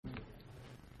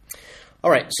All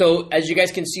right, so as you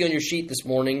guys can see on your sheet this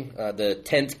morning, the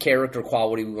 10th character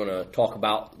quality we want to talk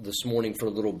about this morning for a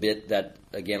little bit that,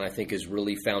 again, I think is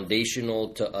really foundational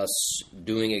to us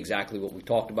doing exactly what we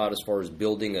talked about as far as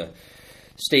building a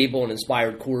stable and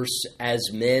inspired course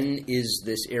as men is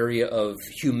this area of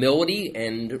humility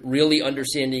and really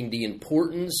understanding the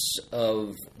importance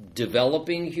of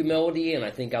developing humility, and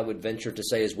I think I would venture to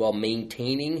say as well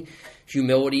maintaining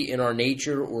humility in our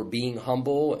nature or being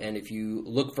humble. And if you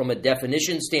look from a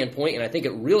definition standpoint, and I think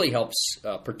it really helps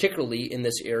particularly in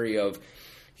this area of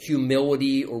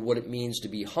humility or what it means to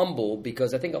be humble,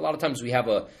 because I think a lot of times we have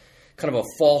a kind of a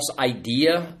false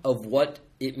idea of what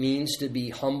it means to be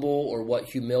humble or what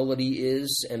humility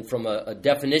is. And from a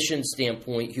definition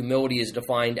standpoint, humility is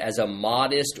defined as a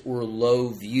modest or low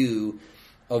view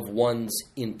of one's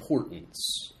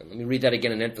importance. And let me read that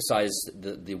again and emphasize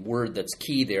the word that's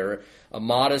key there. A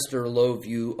modest or low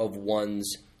view of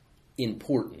one's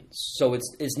importance. So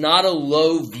it's not a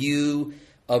low view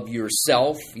of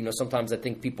yourself. You know, sometimes I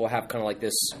think people have kind of like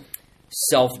this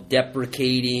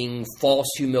self-deprecating, false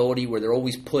humility where they're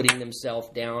always putting themselves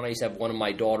down. I used to have one of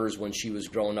my daughters when she was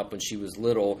growing up, when she was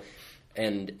little,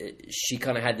 and she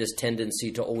kind of had this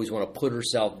tendency to always want to put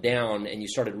herself down, and you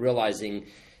started realizing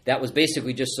that was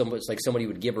basically just so much like somebody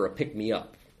would give her a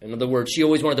pick-me-up. In other words, she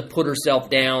always wanted to put herself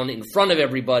down in front of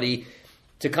everybody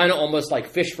to kind of almost like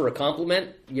fish for a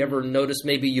compliment. You ever notice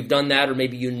maybe you've done that, or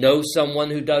maybe you know someone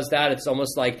who does that? It's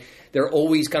almost like they're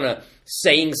always kind of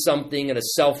saying something in a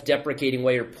self-deprecating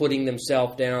way or putting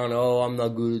themselves down. Oh, I'm not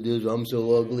good at this. I'm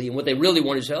so ugly. And what they really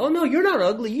want to say, oh, no, you're not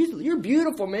ugly. You're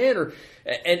beautiful, man.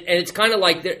 And it's kind of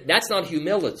like that's not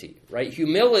humility, right?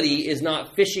 Humility is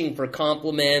not fishing for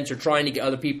compliments or trying to get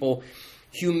other people.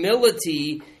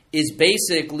 Humility is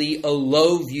basically a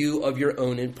low view of your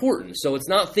own importance. So it's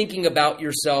not thinking about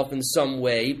yourself in some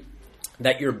way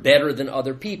that you're better than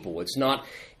other people. It's not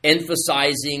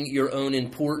emphasizing your own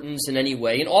importance in any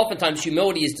way. And oftentimes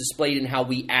humility is displayed in how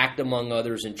we act among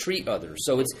others and treat others.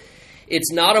 So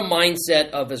it's not a mindset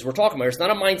of, as we're talking about, it's not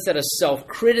a mindset of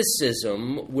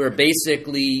self-criticism where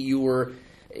basically you're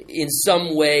in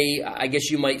some way, I guess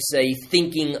you might say,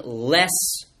 thinking less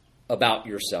about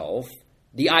yourself.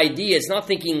 The idea is not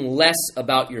thinking less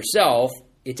about yourself,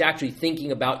 it's actually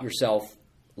thinking about yourself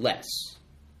less.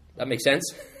 That makes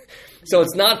sense? So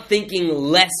it's not thinking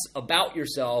less about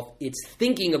yourself, it's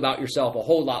thinking about yourself a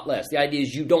whole lot less. The idea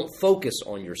is you don't focus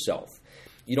on yourself.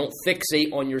 You don't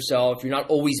fixate on yourself. You're not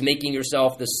always making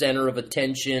yourself the center of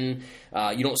attention.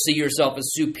 You don't see yourself as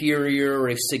superior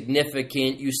or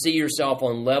significant. You see yourself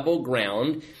on level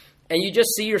ground, and you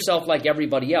just see yourself like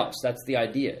everybody else. That's the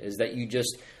idea, is that you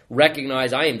just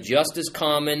recognize I am just as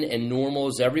common and normal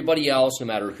as everybody else, no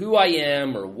matter who I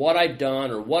am or what I've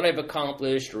done or what I've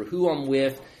accomplished or who I'm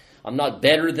with. I'm not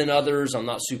better than others. I'm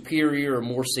not superior or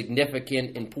more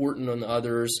significant, important than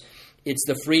others. It's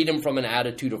the freedom from an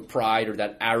attitude of pride or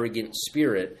that arrogant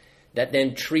spirit that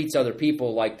then treats other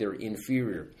people like they're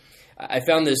inferior. I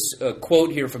found this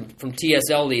quote here from T.S.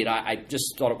 Eliot. I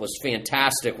just thought it was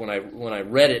fantastic when I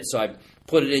read it, so I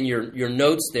put it in your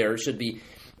notes there. It should be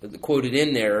quoted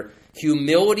in there.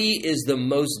 Humility is the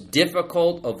most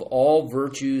difficult of all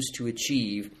virtues to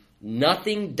achieve.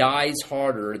 Nothing dies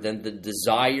harder than the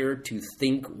desire to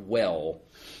think well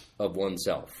of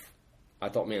oneself. I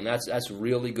thought, man, that's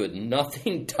really good.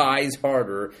 Nothing dies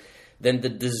harder than the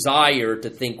desire to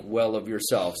think well of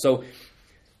yourself. So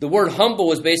the word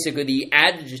humble is basically the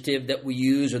adjective that we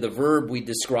use or the verb we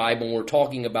describe when we're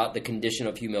talking about the condition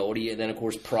of humility. And then, of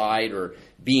course, pride or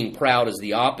being proud is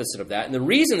the opposite of that. And the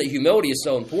reason that humility is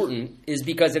so important is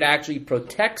because it actually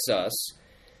protects us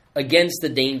against the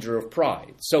danger of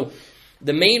pride. So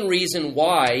the main reason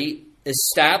why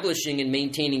establishing and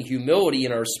maintaining humility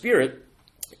in our spirit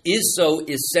is so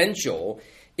essential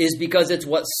is because it's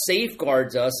what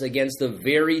safeguards us against the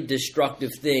very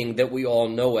destructive thing that we all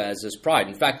know as pride.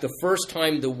 In fact, the first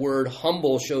time the word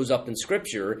humble shows up in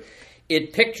Scripture,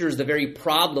 it pictures the very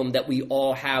problem that we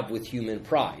all have with human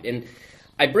pride. And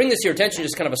I bring this to your attention,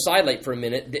 just kind of a sidelight for a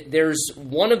minute. There's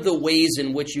one of the ways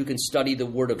in which you can study the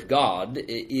Word of God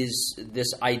is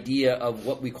this idea of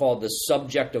what we call the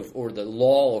subject of, or the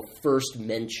law of first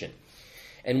mention.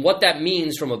 And what that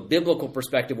means from a biblical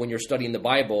perspective when you're studying the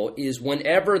Bible is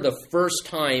whenever the first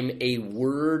time a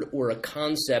word or a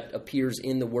concept appears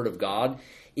in the Word of God,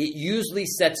 it usually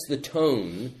sets the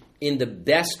tone in the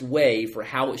best way for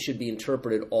how it should be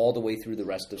interpreted all the way through the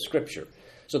rest of Scripture.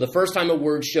 So the first time a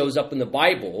word shows up in the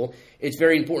Bible, it's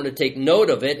very important to take note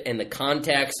of it and the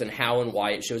context and how and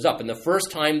why it shows up. And the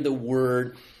first time the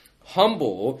word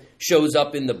humble shows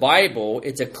up in the Bible,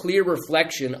 it's a clear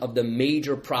reflection of the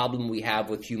major problem we have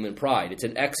with human pride. It's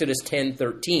in Exodus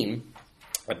 10:13.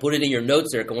 I put it in your notes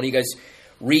there. Can one of you guys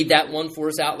read that one for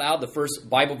us out loud? The first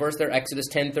Bible verse there, Exodus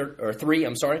 3,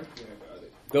 I'm sorry. Yeah, I got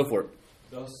it. Go for it.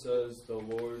 Thus says the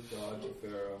Lord God to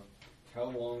Pharaoh, how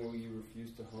long will you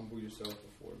refuse to humble yourself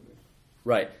before me?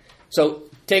 Right. So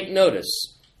take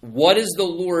notice. What is the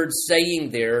Lord saying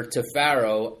there to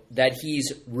Pharaoh that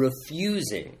he's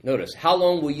refusing? Notice, how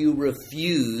long will you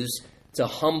refuse to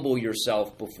humble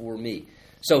yourself before me?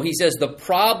 So he says the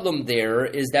problem there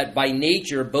is that by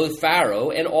nature, both Pharaoh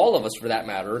and all of us for that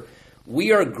matter,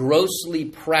 we are grossly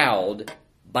proud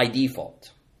by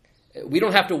default. We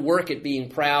don't have to work at being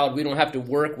proud. We don't have to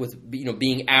work with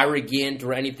being arrogant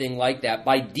or anything like that.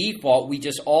 By default, we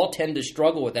just all tend to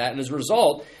struggle with that. And as a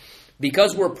result,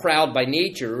 because we're proud by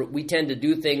nature, we tend to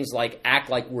do things like act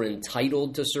like we're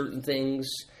entitled to certain things.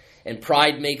 And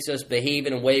pride makes us behave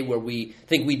in a way where we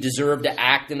think we deserve to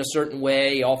act in a certain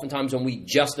way. Oftentimes when we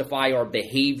justify our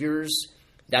behaviors,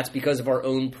 that's because of our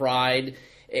own pride.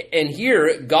 And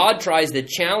here, God tries to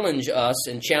challenge us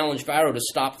and challenge Pharaoh to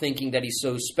stop thinking that he's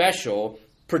so special,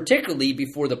 particularly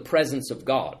before the presence of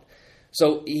God.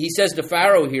 So he says to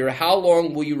Pharaoh here, how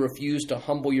long will you refuse to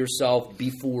humble yourself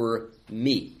before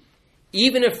me?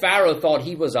 Even if Pharaoh thought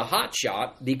he was a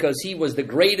hotshot because he was the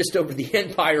greatest over the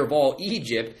empire of all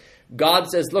Egypt, God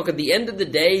says, look, at the end of the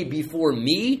day, before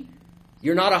me,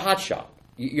 you're not a hotshot.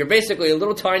 You're basically a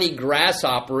little tiny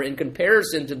grasshopper in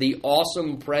comparison to the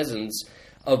awesome presence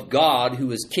of God,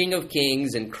 who is King of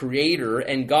Kings and Creator,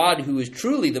 and God, who is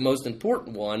truly the most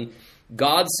important one.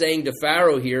 God's saying to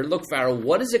Pharaoh here, look, Pharaoh,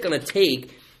 what is it going to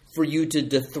take for you to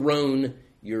dethrone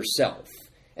yourself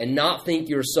and not think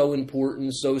you're so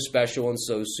important, so special, and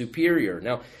so superior?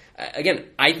 Now, again,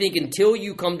 I think until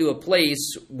you come to a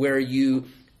place where you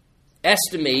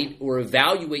estimate or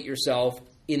evaluate yourself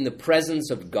in the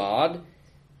presence of God,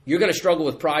 you're going to struggle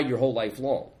with pride your whole life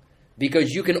long.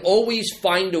 Because you can always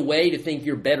find a way to think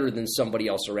you're better than somebody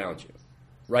else around you,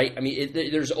 right? I mean,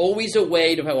 there's always a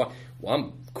way to, well,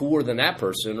 I'm cooler than that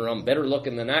person, or I'm better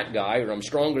looking than that guy, or I'm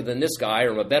stronger than this guy,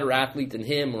 or I'm a better athlete than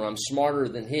him, or I'm smarter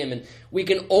than him. And we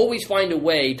can always find a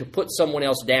way to put someone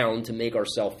else down to make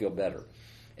ourselves feel better.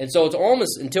 And so it's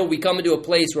almost until we come into a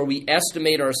place where we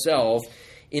estimate ourselves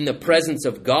in the presence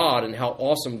of God and how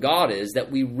awesome God is that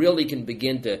we really can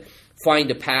begin to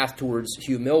find a path towards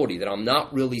humility, that I'm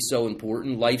not really so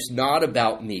important. Life's not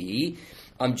about me.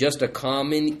 I'm just a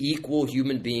common, equal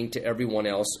human being to everyone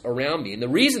else around me. And the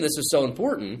reason this is so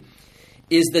important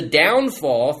is the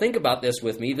downfall, think about this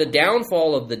with me, the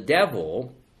downfall of the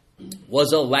devil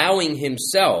was allowing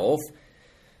himself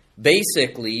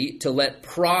basically to let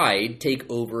pride take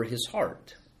over his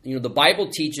heart. You know, the Bible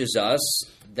teaches us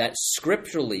that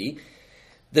scripturally,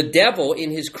 the devil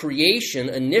in his creation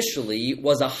initially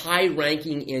was a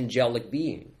high-ranking angelic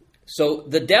being. So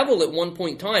the devil at one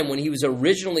point in time, when he was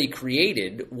originally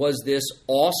created, was this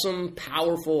awesome,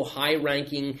 powerful,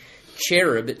 high-ranking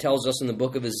cherub. It tells us in the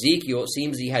book of Ezekiel, it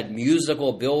seems he had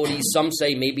musical abilities. Some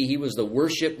say maybe he was the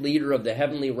worship leader of the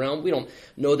heavenly realm. We don't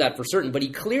know that for certain, but he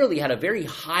clearly had a very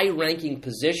high-ranking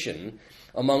position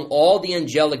among all the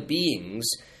angelic beings,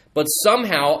 but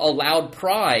somehow allowed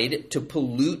pride to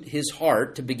pollute his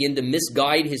heart, to begin to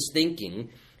misguide his thinking,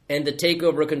 and to take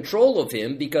over control of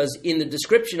him, because in the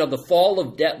description of the fall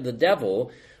of the devil,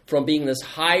 from being this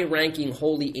high-ranking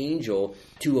holy angel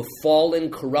to a fallen,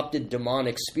 corrupted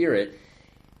demonic spirit,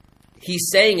 he's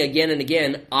saying again and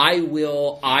again, I'll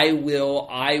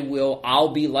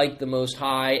be like the Most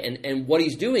High. And what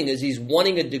he's doing is he's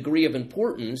wanting a degree of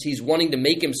importance. He's wanting to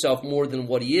make himself more than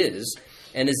what he is.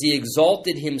 And as he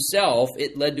exalted himself,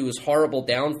 it led to his horrible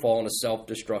downfall on a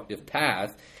self-destructive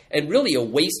path, and really a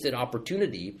wasted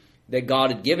opportunity that God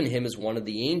had given him as one of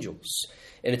the angels.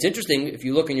 And it's interesting, if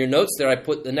you look in your notes there, I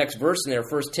put the next verse in there,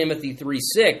 1 Timothy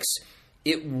 3:6.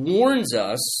 It warns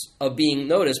us of being,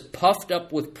 notice, puffed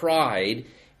up with pride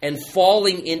and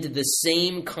falling into the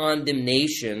same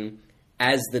condemnation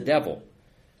as the devil.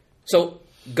 So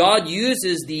God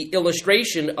uses the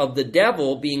illustration of the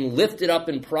devil being lifted up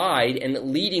in pride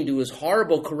and leading to his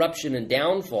horrible corruption and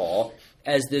downfall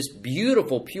as this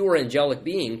beautiful, pure angelic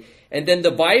being. And then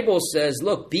the Bible says,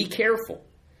 look, be careful.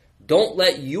 Don't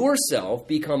let yourself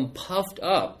become puffed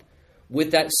up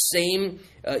with that same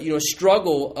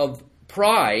struggle of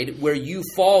pride where you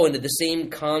fall into the same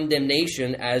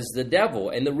condemnation as the devil.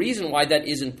 And the reason why that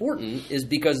is important is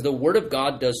because the Word of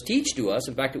God does teach to us,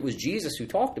 in fact, it was Jesus who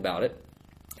talked about it,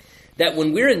 that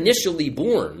when we're initially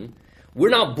born, we're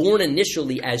not born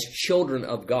initially as children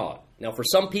of God. Now, for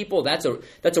some people, that's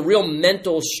a real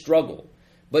mental struggle,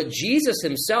 But Jesus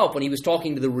himself, when he was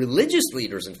talking to the religious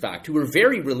leaders, in fact, who were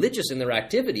very religious in their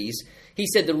activities, he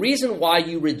said, the reason why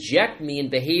you reject me and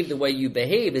behave the way you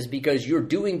behave is because you're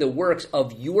doing the works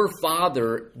of your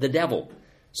father, the devil.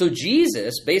 So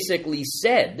Jesus basically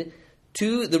said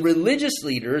to the religious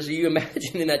leaders, you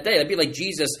imagine in that day, that'd be like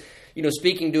Jesus,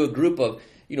 speaking to a group of,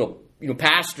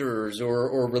 pastors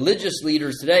or religious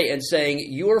leaders today and saying,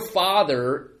 your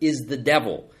father is the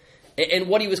devil. And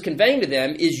what he was conveying to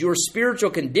them is your spiritual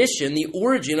condition, the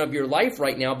origin of your life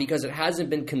right now, because it hasn't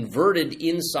been converted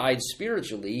inside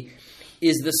spiritually,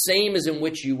 is the same as in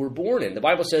which you were born in. The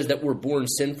Bible says that we're born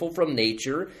sinful from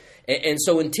nature. And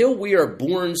so until we are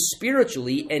born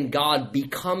spiritually and God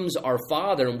becomes our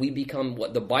Father and we become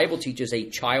what the Bible teaches a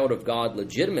child of God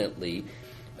legitimately,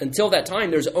 until that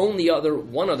time, there's only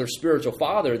one other spiritual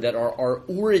father that our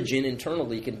origin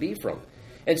internally can be from.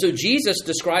 And so Jesus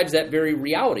describes that very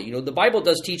reality. The Bible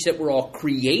does teach that we're all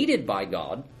created by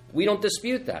God. We don't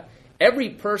dispute that. Every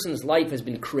person's life has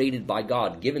been created by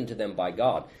God, given to them by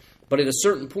God. But at a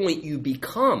certain point, you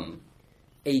become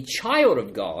a child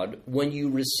of God when you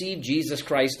receive Jesus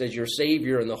Christ as your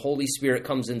Savior and the Holy Spirit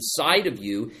comes inside of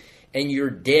you and your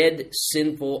dead,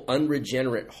 sinful,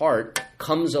 unregenerate heart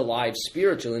comes alive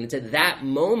spiritually. And it's at that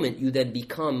moment you then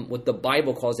become what the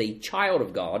Bible calls a child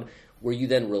of God, where you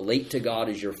then relate to God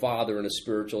as your Father in a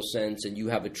spiritual sense, and you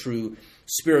have a true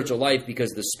spiritual life because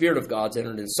the Spirit of God's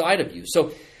entered inside of you.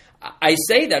 So I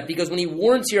say that because when he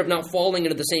warns here of not falling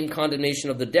into the same condemnation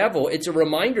of the devil, it's a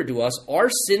reminder to us our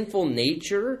sinful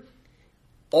nature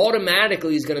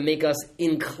automatically is going to make us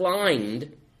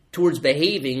inclined towards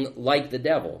behaving like the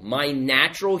devil. My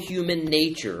natural human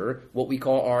nature, what we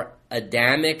call our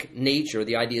Adamic nature,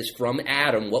 the idea is from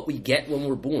Adam, what we get when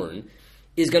we're born,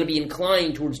 is going to be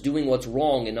inclined towards doing what's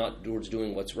wrong and not towards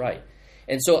doing what's right.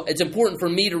 And so it's important for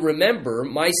me to remember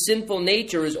my sinful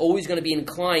nature is always going to be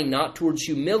inclined not towards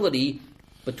humility,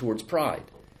 but towards pride.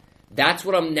 That's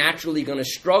what I'm naturally going to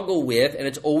struggle with, and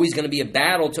it's always going to be a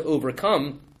battle to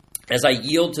overcome as I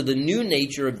yield to the new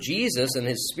nature of Jesus and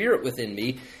his Spirit within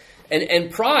me.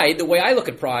 And pride, the way I look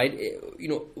at pride,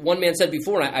 one man said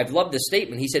before, and I've loved this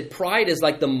statement, he said, pride is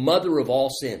like the mother of all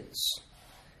sins.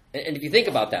 And if you think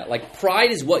about that, like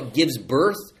pride is what gives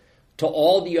birth to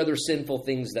all the other sinful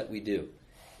things that we do.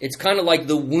 It's kind of like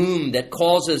the womb that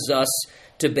causes us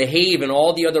to behave in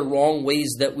all the other wrong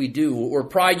ways that we do. Or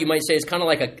pride, you might say, is kind of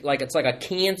like it's like a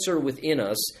cancer within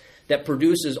us that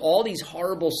produces all these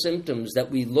horrible symptoms that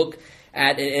we look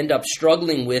at and end up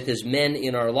struggling with as men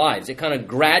in our lives. It kind of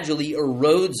gradually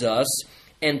erodes us,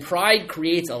 and pride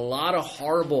creates a lot of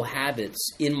horrible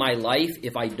habits in my life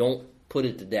if I don't put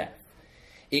it to death.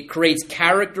 It creates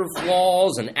character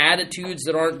flaws and attitudes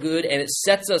that aren't good, and it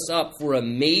sets us up for a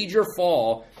major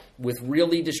fall with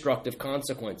really destructive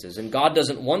consequences. And God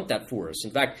doesn't want that for us.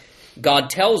 In fact, God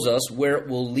tells us where it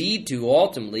will lead to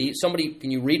ultimately. Somebody,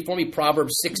 can you read for me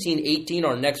Proverbs 16:18,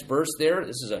 our next verse there?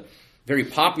 This is a very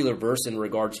popular verse in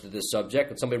regards to this subject.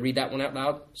 Can somebody read that one out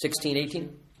loud? 16:18.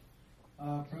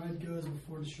 Pride goes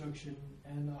before destruction,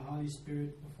 and a haughty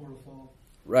spirit before a fall.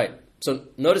 Right. So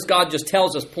notice God just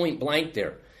tells us point blank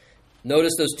there.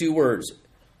 Notice those two words,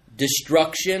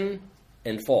 destruction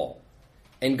and fall.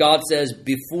 And God says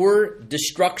before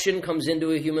destruction comes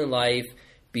into a human life,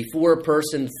 before a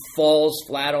person falls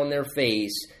flat on their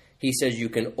face, he says you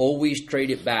can always trace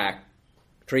it back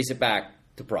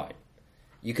to pride.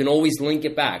 You can always link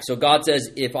it back. So God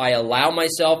says if I allow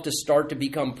myself to start to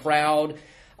become proud,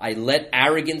 I let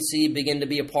arrogancy begin to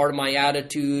be a part of my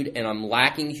attitude, and I'm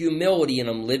lacking humility and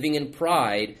I'm living in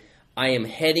pride, I am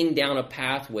heading down a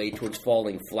pathway towards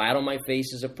falling flat on my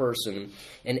face as a person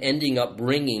and ending up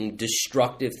bringing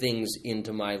destructive things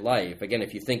into my life. Again,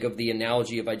 if you think of the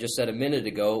analogy of I just said a minute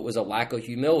ago, it was a lack of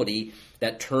humility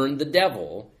that turned the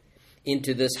devil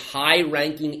into this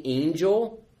high-ranking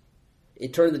angel.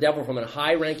 It turned the devil from a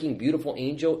high-ranking, beautiful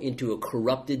angel into a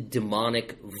corrupted,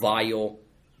 demonic, vile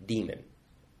demon.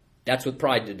 That's what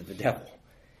pride did to the devil.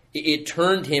 It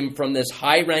turned him from this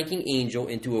high-ranking angel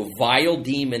into a vile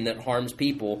demon that harms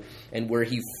people, and where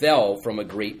he fell from a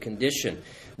great condition.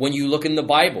 When you look in the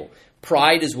Bible,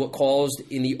 pride is what caused,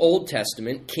 in the Old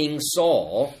Testament, King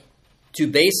Saul to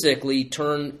basically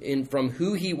turn in from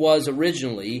who he was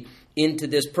originally into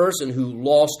this person who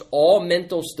lost all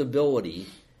mental stability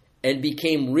and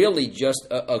became really just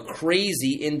a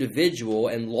crazy individual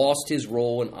and lost his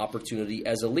role and opportunity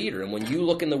as a leader. And when you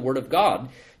look in the Word of God,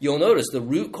 you'll notice the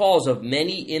root cause of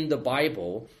many in the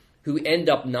Bible who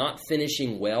end up not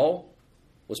finishing well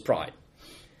was pride.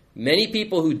 Many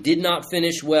people who did not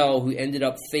finish well, who ended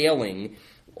up failing,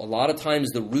 a lot of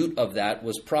times the root of that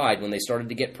was pride. When they started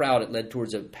to get proud, it led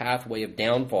towards a pathway of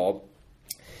downfall.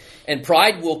 And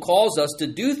pride will cause us to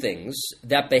do things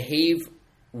that behave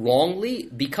wrongly,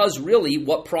 because really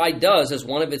what pride does as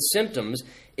one of its symptoms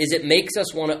is it makes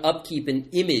us want to upkeep an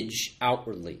image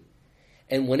outwardly.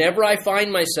 And whenever I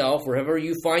find myself, wherever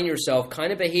you find yourself,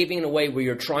 kind of behaving in a way where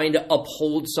you're trying to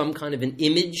uphold some kind of an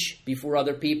image before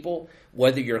other people,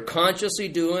 whether you're consciously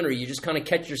doing or you just kind of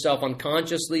catch yourself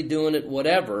unconsciously doing it,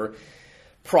 whatever,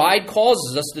 pride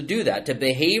causes us to do that, to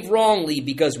behave wrongly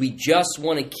because we just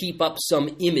want to keep up some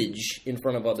image in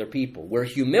front of other people. Where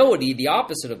humility, the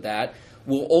opposite of that,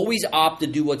 will always opt to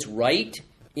do what's right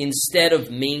instead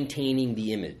of maintaining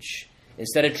the image,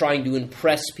 instead of trying to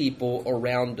impress people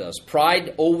around us.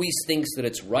 Pride always thinks that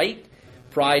it's right.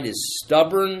 Pride is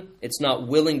stubborn. It's not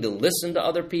willing to listen to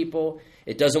other people.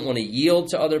 It doesn't want to yield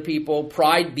to other people.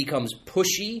 Pride becomes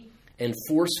pushy and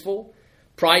forceful.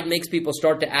 Pride makes people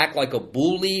start to act like a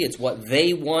bully. It's what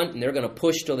they want, and they're going to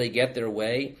push till they get their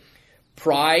way.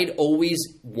 Pride always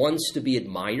wants to be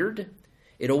admired.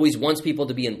 It always wants people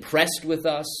to be impressed with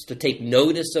us, to take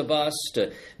notice of us,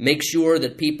 to make sure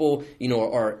that people,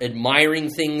 are admiring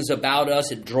things about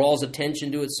us. It draws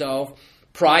attention to itself.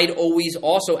 Pride always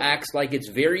also acts like it's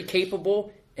very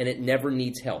capable and it never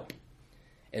needs help.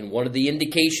 And one of the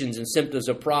indications and symptoms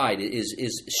of pride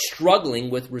is struggling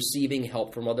with receiving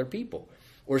help from other people,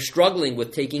 or struggling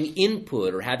with taking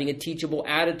input or having a teachable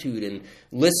attitude and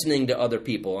listening to other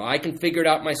people. I can figure it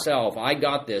out myself. I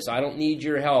got this. I don't need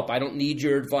your help. I don't need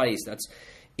your advice. That's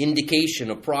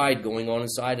indication of pride going on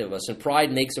inside of us. And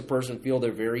pride makes a person feel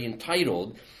they're very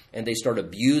entitled, and they start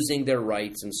abusing their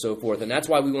rights and so forth. And that's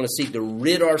why we want to seek to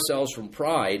rid ourselves from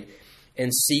pride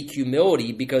and seek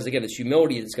humility, because, again, it's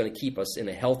humility that's going to keep us in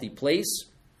a healthy place,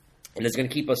 and it's going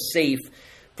to keep us safe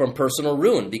from personal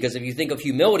ruin. Because if you think of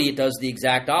humility, it does the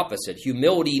exact opposite.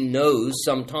 Humility knows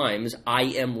sometimes I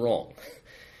am wrong.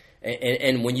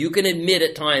 And when you can admit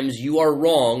at times you are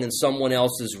wrong and someone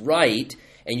else is right,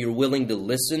 and you're willing to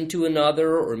listen to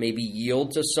another or maybe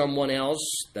yield to someone else,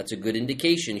 that's a good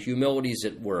indication. Humility is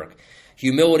at work.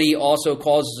 Humility also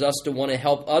causes us to want to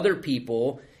help other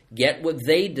people get what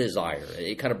they desire.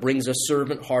 It kind of brings a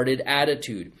servant-hearted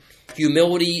attitude.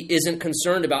 Humility isn't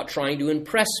concerned about trying to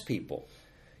impress people.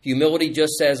 Humility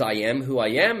just says, I am who I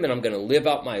am, and I'm going to live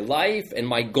out my life, and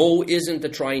my goal isn't to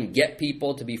try and get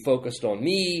people to be focused on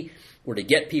me, or to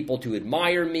get people to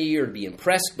admire me, or to be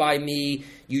impressed by me.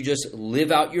 You just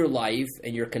live out your life,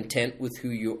 and you're content with who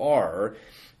you are.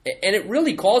 And it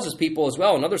really causes people as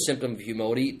well, another symptom of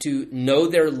humility, to know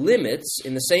their limits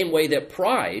in the same way that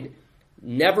pride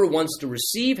never wants to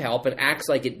receive help and acts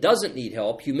like it doesn't need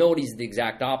help. Humility is the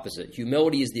exact opposite.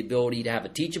 Humility is the ability to have a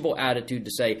teachable attitude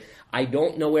to say, I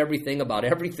don't know everything about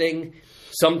everything.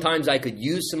 Sometimes I could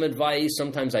use some advice.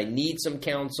 Sometimes I need some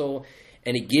counsel.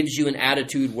 And it gives you an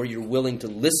attitude where you're willing to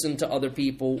listen to other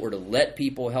people or to let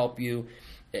people help you.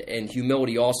 And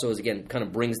humility also, is again, kind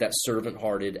of brings that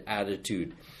servant-hearted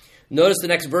attitude. Notice the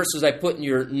next verses I put in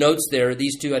your notes there.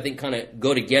 These two, I think, kind of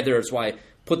go together. That's why I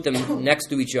put them next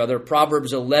to each other.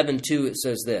 Proverbs 11:2, it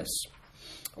says this: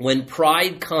 when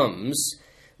pride comes,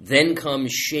 then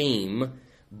comes shame,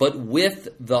 but with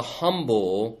the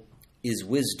humble is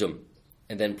wisdom.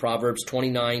 And then Proverbs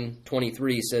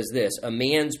 29:23 says this: a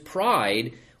man's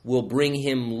pride will bring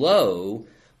him low,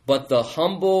 but the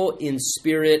humble in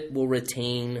spirit will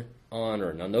retain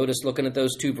honor. Now notice, looking at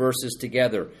those two verses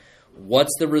together,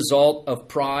 what's the result of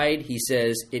pride? He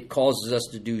says it causes us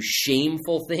to do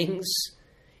shameful things.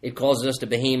 It causes us to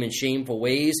behave in shameful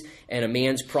ways, and a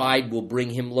man's pride will bring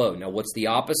him low. Now, what's the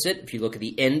opposite? If you look at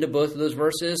the end of both of those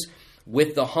verses,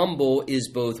 with the humble is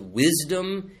both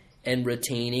wisdom and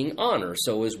retaining honor.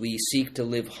 So as we seek to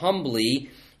live humbly,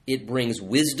 it brings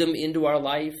wisdom into our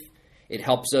life. It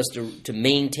helps us to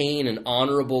maintain an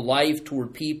honorable life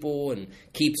toward people and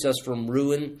keeps us from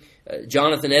ruin.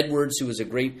 Jonathan Edwards, who was a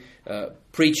great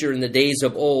preacher in the days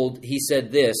of old, he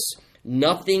said this: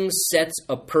 nothing sets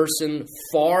a person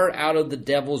far out of the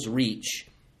devil's reach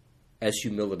as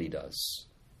humility does.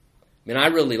 I mean, I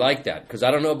really like that, because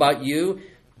I don't know about you,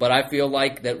 but I feel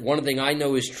like that one thing I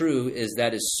know is true is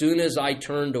that as soon as I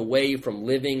turned away from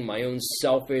living my own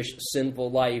selfish,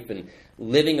 sinful life and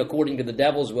living according to the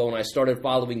devil's will, and I started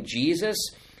following Jesus,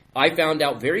 I found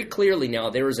out very clearly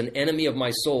now there is an enemy of my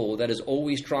soul that is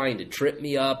always trying to trip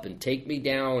me up and take me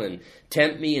down and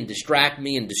tempt me and distract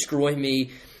me and destroy me.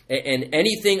 And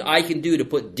anything I can do to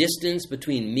put distance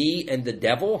between me and the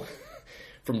devil,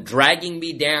 from dragging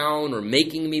me down or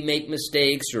making me make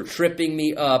mistakes or tripping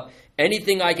me up,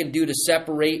 anything I can do to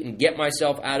separate and get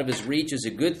myself out of his reach is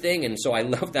a good thing. And so I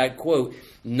love that quote: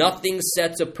 nothing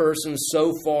sets a person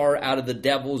so far out of the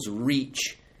devil's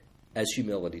reach as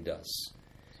humility does.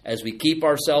 As we keep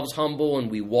ourselves humble and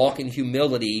we walk in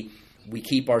humility, we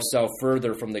keep ourselves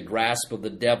further from the grasp of the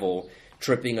devil,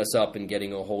 tripping us up and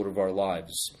getting a hold of our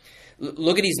lives.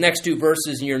 Look at these next two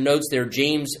verses in your notes there,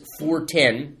 James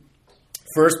 4:10,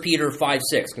 1 Peter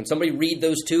 5:6. Can somebody read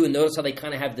those two and notice how they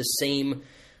kind of have the same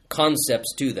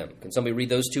concepts to them? Can somebody read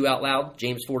those two out loud?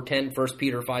 James 4:10, 1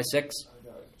 Peter 5:6. I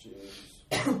got it,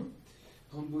 James.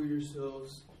 Humble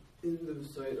yourselves in the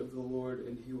sight of the Lord,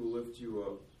 and he will lift you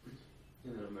up.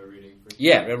 And then am I reading?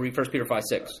 Yeah, read 1 Peter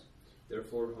 5:6.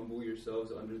 Therefore, humble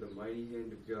yourselves under the mighty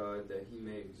hand of God, that he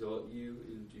may exalt you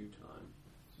in due time.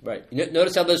 Right.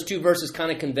 Notice how those two verses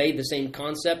kind of convey the same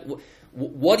concept.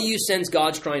 What do you sense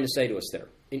God's trying to say to us there,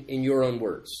 in your own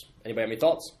words? Anybody have any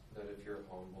thoughts? That if you're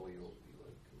humble, you'll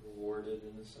be rewarded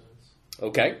in a sense.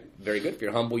 Okay, very good. If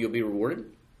you're humble, you'll be rewarded.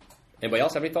 Anybody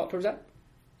else have any thought towards that?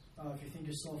 If you think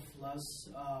yourself less,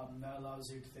 that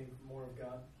allows you to think more of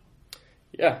God.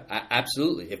 Yeah,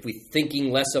 absolutely. If we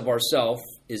thinking less of ourselves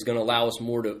is going to allow us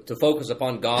more to focus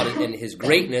upon God and his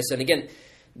greatness. And again,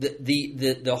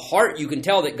 the heart, you can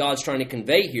tell that God's trying to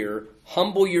convey here,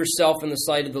 humble yourself in the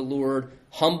sight of the Lord,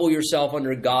 humble yourself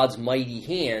under God's mighty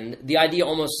hand. The idea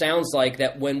almost sounds like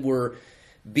that when we're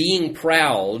being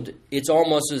proud, it's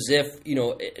almost as if,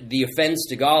 the offense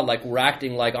to God, like we're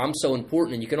acting like I'm so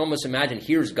important. And you can almost imagine,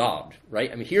 here's God,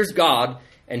 right? I mean, here's God,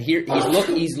 and here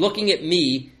he's looking at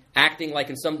me, acting like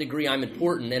in some degree I'm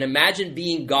important. And imagine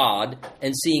being God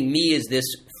and seeing me as this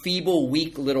feeble,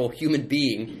 weak little human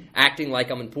being acting like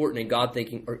I'm important, and God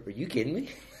thinking, are you kidding me?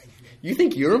 You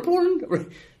think you're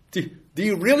important? Do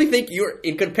you really think you're,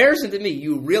 in comparison to me,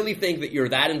 you really think that you're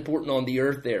that important on the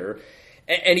earth there?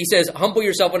 And he says, humble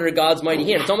yourself under God's mighty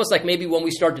hand. It's almost like maybe when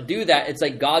we start to do that, it's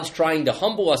like God's trying to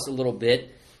humble us a little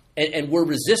bit, and we're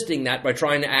resisting that by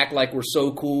trying to act like we're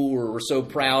so cool or we're so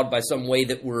proud by some way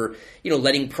that we're,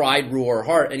 letting pride rule our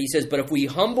heart. And he says, but if we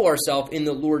humble ourselves in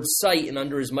the Lord's sight and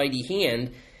under his mighty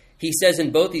hand, he says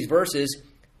in both these verses,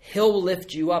 he'll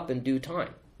lift you up in due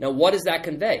time. Now, what does that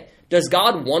convey? Does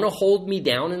God want to hold me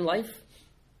down in life?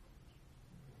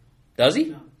 Does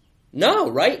he? No,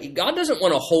 right? God doesn't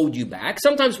want to hold you back.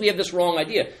 Sometimes we have this wrong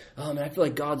idea. Oh, man, I feel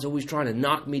like God's always trying to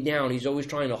knock me down. He's always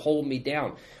trying to hold me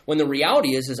down. When the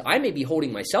reality is I may be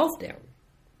holding myself down.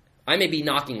 I may be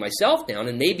knocking myself down,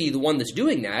 and maybe the one that's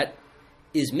doing that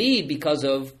is me because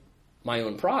of my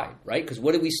own pride, right? Because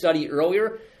what did we study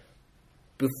earlier?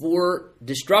 Before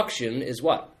destruction is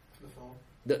what?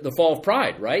 The fall of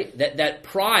pride, right? That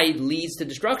pride leads to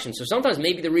destruction. So sometimes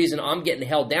maybe the reason I'm getting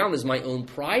held down is my own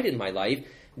pride in my life.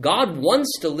 God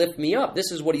wants to lift me up.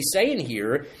 This is what he's saying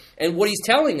here. And what he's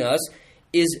telling us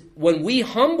is when we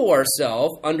humble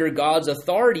ourselves under God's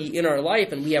authority in our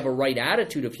life and we have a right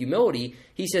attitude of humility,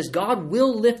 he says God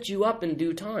will lift you up in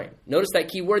due time. Notice that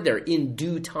key word there, in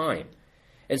due time.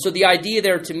 And so the idea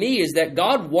there to me is that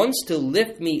God wants to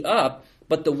lift me up,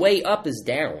 but the way up is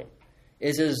down.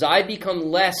 Is as I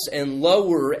become less and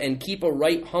lower and keep a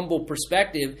right humble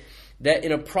perspective, that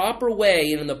in a proper way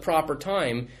and in the proper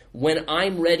time, when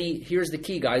I'm ready, here's the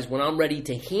key, guys, when I'm ready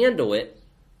to handle it,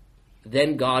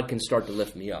 then God can start to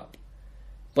lift me up.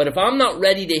 But if I'm not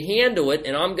ready to handle it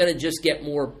and I'm going to just get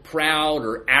more proud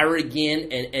or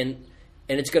arrogant and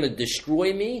it's going to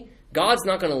destroy me, God's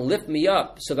not going to lift me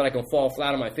up so that I can fall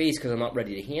flat on my face because I'm not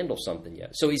ready to handle something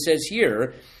yet. So he says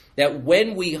here that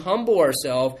when we humble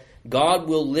ourselves, God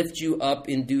will lift you up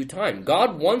in due time.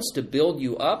 God wants to build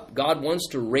you up. God wants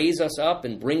to raise us up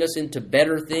and bring us into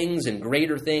better things and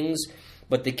greater things.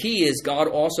 But the key is God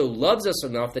also loves us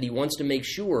enough that he wants to make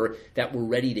sure that we're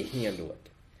ready to handle it.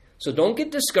 So don't get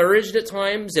discouraged at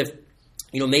times if,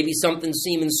 maybe something's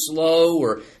seeming slow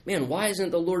or, man, why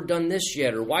hasn't the Lord done this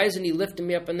yet? Or why isn't he lifting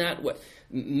me up in that way?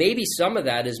 Maybe some of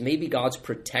that is maybe God's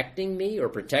protecting me or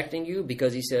protecting you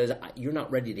because he says, you're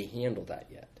not ready to handle that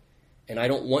yet. And I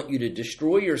don't want you to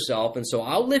destroy yourself. And so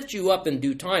I'll lift you up in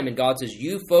due time. And God says,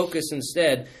 you focus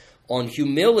instead on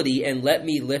humility and let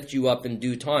me lift you up in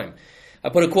due time. I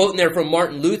put a quote in there from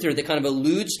Martin Luther that kind of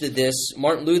alludes to this.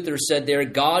 Martin Luther said there,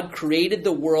 God created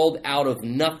the world out of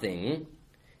nothing.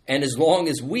 And as long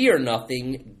as we are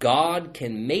nothing, God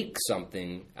can make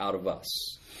something out of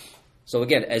us. So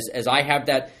again, as I have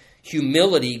that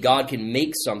humility, God can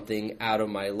make something out of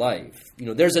my life.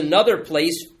 There's another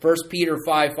place, 1 Peter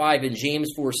 5:5 and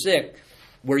James 4:6,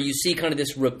 where you see kind of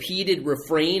this repeated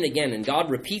refrain again, and God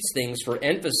repeats things for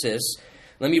emphasis.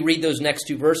 Let me read those next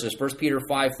two verses, 1 Peter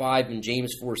 5:5 and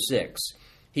James 4:6.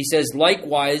 He says,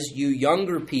 likewise, you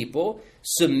younger people,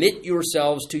 submit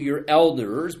yourselves to your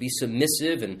elders, be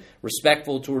submissive and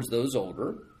respectful towards those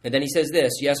older. And then he says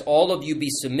this, yes, all of you be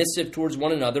submissive towards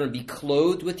one another and be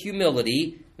clothed with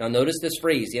humility. Now notice this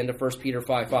phrase, the end of 1 Peter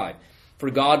 5:5. For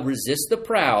God resists the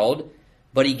proud,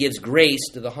 but he gives grace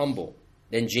to the humble.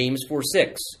 Then James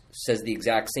 4:6 says the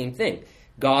exact same thing.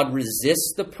 God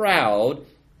resists the proud,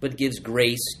 but gives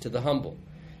grace to the humble.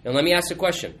 Now let me ask a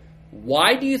question.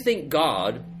 Why do you think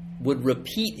God would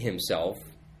repeat himself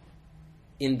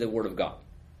in the Word of God?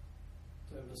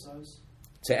 To emphasize.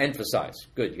 To emphasize.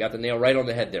 Good. You got the nail right on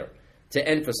the head there. To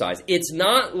emphasize. It's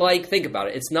not like, think about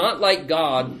it, it's not like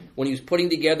God, when he was putting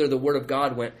together the Word of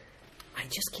God, went, I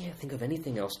just can't think of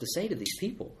anything else to say to these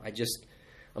people.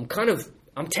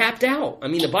 I'm tapped out. I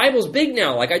mean, the Bible's big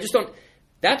now. Like, I just don't,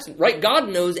 that's right. God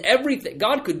knows everything.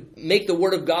 God could make the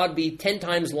Word of God be 10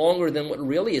 times longer than what it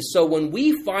really is. So when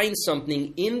we find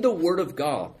something in the Word of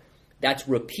God that's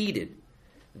repeated,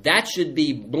 that should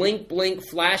be blink, blink,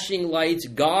 flashing lights.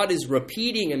 God is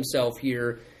repeating himself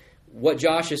here. What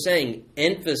Josh is saying,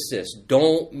 emphasis,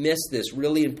 don't miss this,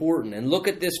 really important. And look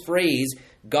at this phrase,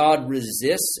 God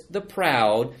resists the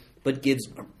proud, but gives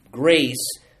grace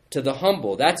to the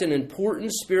humble. That's an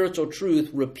important spiritual truth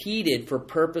repeated for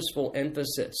purposeful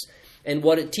emphasis. And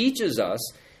what it teaches us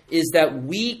is that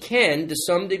we can, to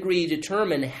some degree,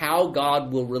 determine how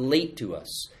God will relate to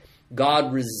us.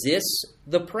 God resists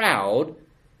the proud,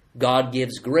 God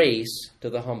gives grace to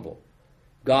the humble.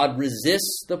 God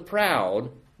resists the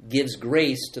proud, gives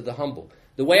grace to the humble.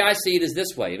 The way I see it is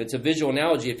this way. If it's a visual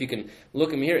analogy, if you can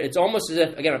look at me here, it's almost as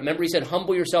if, again, remember he said,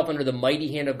 humble yourself under the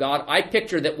mighty hand of God. I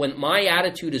picture that when my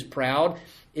attitude is proud,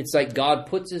 it's like God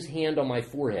puts his hand on my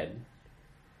forehead.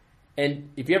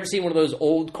 And if you ever seen one of those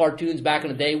old cartoons back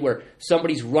in the day where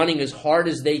somebody's running as hard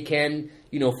as they can,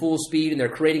 full speed, and they're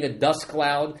creating a dust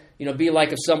cloud, be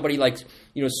like if somebody like,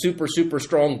 super, super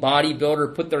strong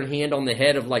bodybuilder put their hand on the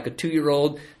head of like a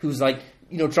 2-year-old who's like,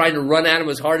 trying to run at them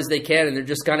as hard as they can, and they're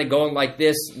just kind of going like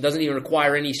this, doesn't even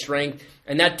require any strength.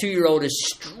 And that 2-year-old is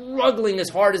struggling as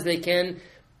hard as they can,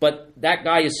 but that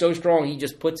guy is so strong, he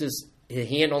just puts his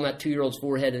hand on that 2-year-old's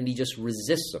forehead and he just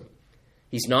resists him.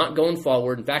 He's not going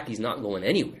forward. In fact, he's not going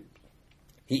anywhere.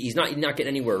 He's not getting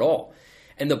anywhere at all.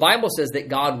 And the Bible says that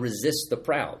God resists the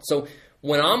proud. So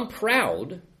when I'm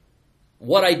proud,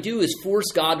 what I do is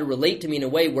force God to relate to me in a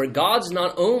way where God's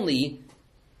not only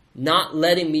not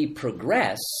letting me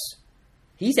progress,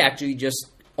 he's actually just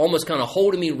almost kind of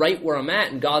holding me right where I'm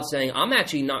at, and God's saying, I'm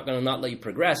actually not going to not let you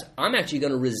progress. I'm actually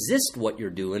going to resist what you're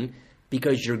doing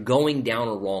because you're going down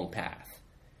a wrong path.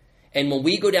 And when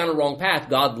we go down a wrong path,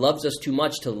 God loves us too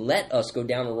much to let us go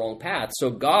down a wrong path. So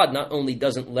God not only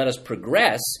doesn't let us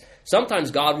progress,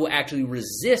 sometimes God will actually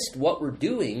resist what we're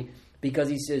doing because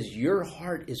he says, your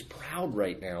heart is proud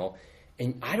right now,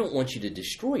 and I don't want you to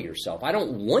destroy yourself. I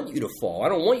don't want you to fall. I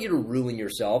don't want you to ruin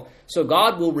yourself. So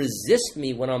God will resist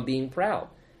me when I'm being proud.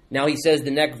 Now he says the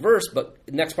next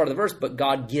part of the verse, but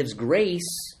God gives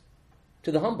grace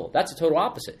to the humble. That's the total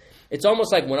opposite. It's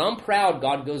almost like when I'm proud,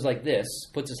 God goes like this,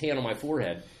 puts his hand on my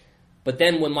forehead. But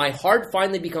then when my heart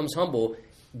finally becomes humble,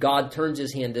 God turns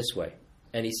his hand this way.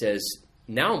 And he says,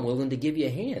 now I'm willing to give you a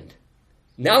hand.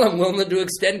 Now I'm willing to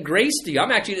extend grace to you.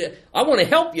 I want to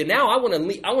help you now. I want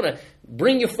to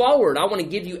bring you forward. I want to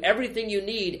give you everything you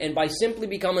need. And by simply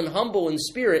becoming humble in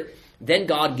spirit, then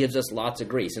God gives us lots of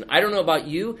grace. And I don't know about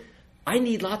you, I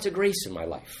need lots of grace in my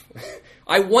life.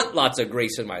 I want lots of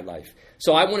grace in my life.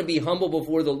 So I want to be humble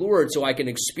before the Lord so I can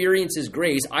experience his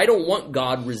grace. I don't want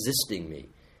God resisting me.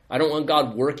 I don't want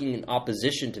God working in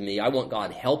opposition to me. I want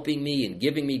God helping me and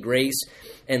giving me grace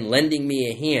and lending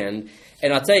me a hand.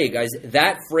 And I'll tell you guys,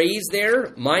 that phrase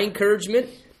there, my encouragement,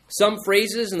 some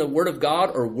phrases in the Word of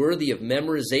God are worthy of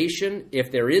memorization.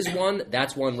 If there is one,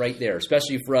 that's one right there,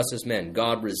 especially for us as men.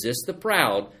 God resists the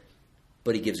proud,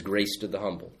 but he gives grace to the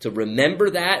humble. To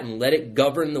remember that and let it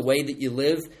govern the way that you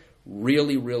live,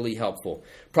 really, really helpful.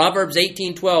 Proverbs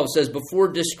 18:12 says, before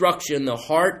destruction, the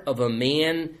heart of a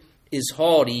man is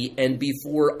haughty, and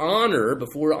before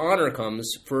honor comes,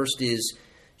 first is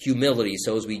humility.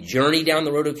 So as we journey down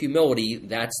the road of humility,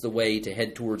 that's the way to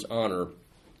head towards honor.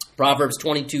 Proverbs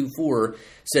 22:4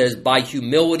 says, by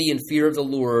humility and fear of the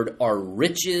Lord are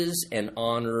riches and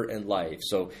honor and life.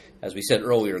 So as we said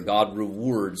earlier, God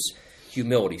rewards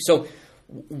humility. So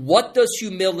what does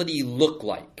humility look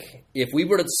like? If we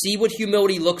were to see what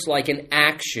humility looks like in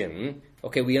action,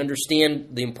 okay, we understand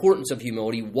the importance of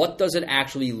humility. What does it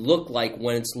actually look like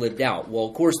when it's lived out? Well,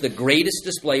 of course, the greatest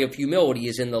display of humility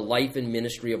is in the life and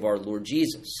ministry of our Lord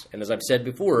Jesus. And as I've said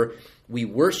before, we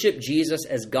worship Jesus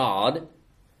as God.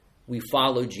 We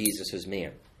follow Jesus as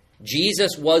man.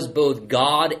 Jesus was both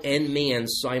God and man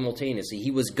simultaneously.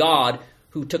 He was God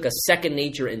who took a second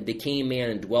nature and became man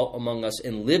and dwelt among us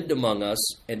and lived among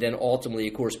us, and then ultimately,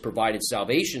 of course, provided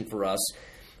salvation for us.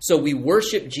 So we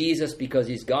worship Jesus because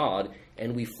he's God,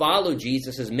 and we follow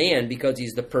Jesus as man because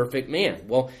he's the perfect man.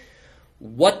 Well,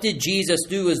 what did Jesus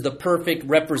do as the perfect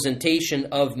representation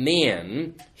of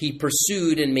man? He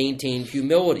pursued and maintained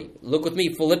humility. Look with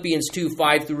me, Philippians 2,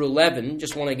 5 through 11.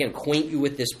 Just want to, again, acquaint you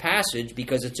with this passage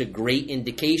because it's a great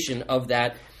indication of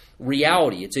that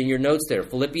reality. It's in your notes there.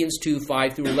 Philippians 2,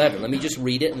 5 through 11. Let me just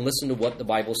read it and listen to what the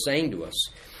Bible's saying to us.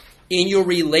 In your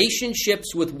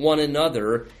relationships with one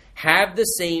another, have the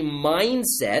same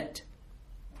mindset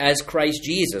as Christ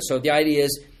Jesus. So the idea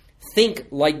is, think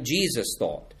like Jesus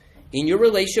thought. In your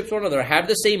relationships with one another, have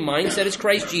the same mindset as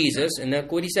Christ Jesus. And that's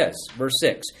what he says, verse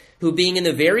 6. Who being in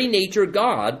the very nature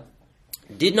God,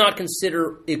 did not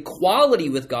consider equality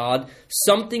with God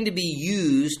something to be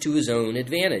used to his own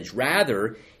advantage.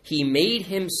 Rather, he made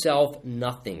himself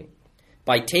nothing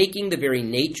by taking the very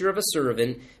nature of a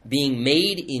servant, being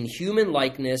made in human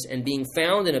likeness, and being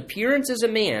found in appearance as a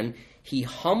man, he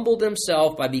humbled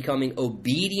himself by becoming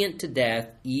obedient to death,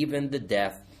 even the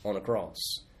death on a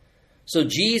cross. So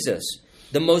Jesus,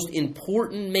 the most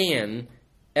important man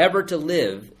ever to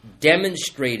live,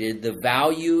 demonstrated the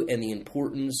value and the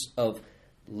importance of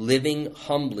living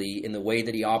humbly in the way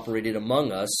that he operated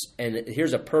among us. And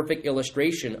here's a perfect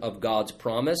illustration of God's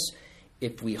promise.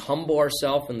 If we humble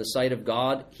ourselves in the sight of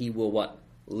God, he will what?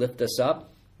 Lift us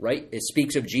up, right? It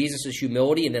speaks of Jesus'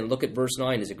 humility, and then look at verse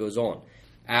 9 as it goes on.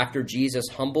 After Jesus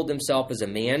humbled himself as a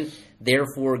man,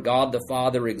 therefore God the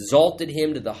Father exalted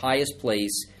him to the highest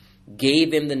place,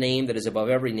 gave him the name that is above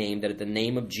every name, that at the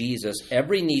name of Jesus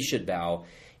every knee should bow,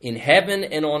 in heaven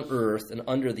and on earth and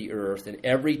under the earth, and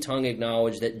every tongue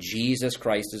acknowledge that Jesus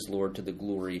Christ is Lord, to the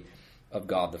glory of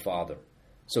God the Father.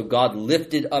 So God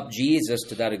lifted up Jesus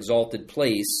to that exalted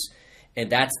place, and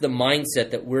that's the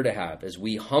mindset that we're to have. As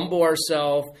we humble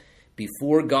ourselves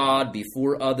before God,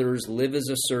 before others, live as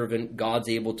a servant, God's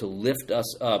able to lift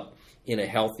us up in a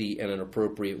healthy and an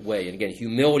appropriate way. And again,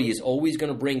 humility is always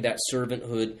going to bring that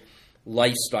servanthood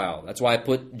lifestyle. That's why I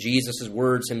put Jesus'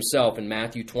 words himself in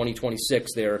Matthew 20:26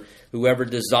 there. Whoever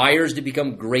desires to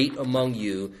become great among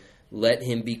you, let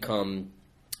him become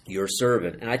your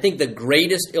servant. And I think the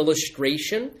greatest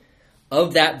illustration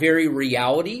of that very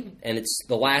reality, and it's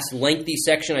the last lengthy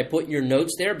section I put in your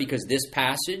notes there because this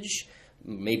passage,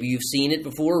 maybe you've seen it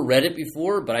before, read it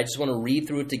before, but I just want to read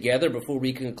through it together before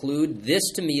we conclude.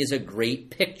 This to me is a great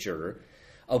picture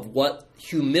of what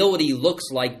humility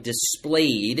looks like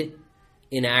displayed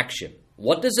in action.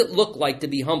 What does it look like to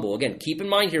be humble? Again, keep in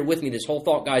mind here with me this whole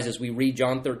thought, guys, as we read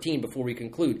John 13 before we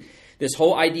conclude. This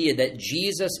whole idea that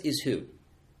Jesus is who?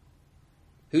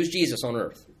 Who's Jesus on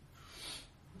earth?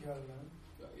 God,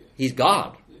 man. He's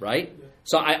God, right? Yeah.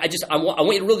 So I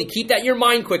want you to really keep that in your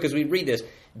mind quick as we read this.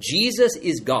 Jesus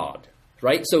is God,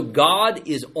 right? So God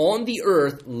is on the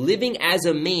earth living as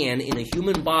a man in a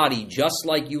human body just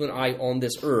like you and I on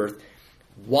this earth.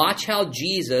 Watch how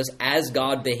Jesus, as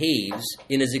God, behaves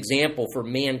in his example for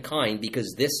mankind,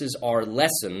 because this is our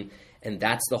lesson, and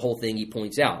that's the whole thing he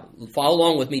points out. Follow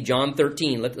along with me, John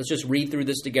 13. Let's just read through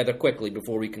this together quickly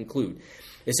before we conclude.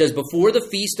 It says, before the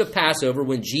feast of Passover,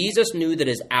 when Jesus knew that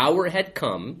his hour had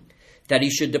come, that he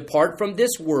should depart from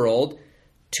this world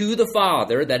to the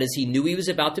Father, that is, he knew he was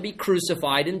about to be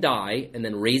crucified and die, and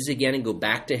then raise again and go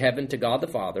back to heaven to God the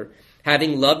Father,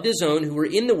 having loved his own who were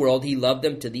in the world, he loved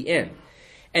them to the end.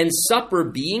 And supper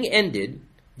being ended,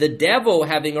 the devil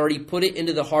having already put it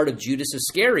into the heart of Judas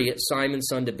Iscariot, Simon's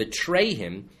son, to betray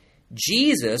him,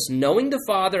 Jesus, knowing the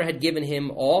Father had given him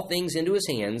all things into his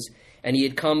hands, and he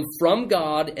had come from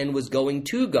God and was going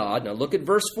to God. Now look at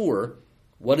verse 4.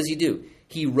 What does he do?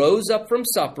 He rose up from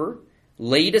supper,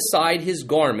 laid aside his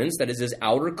garments, that is his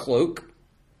outer cloak,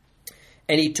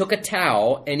 and he took a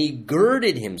towel and he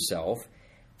girded himself.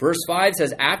 Verse 5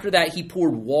 says, after that he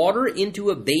poured water into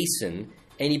a basin,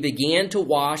 and he began to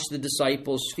wash the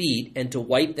disciples' feet and to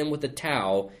wipe them with a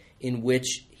towel in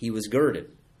which he was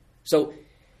girded. So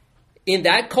in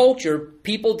that culture,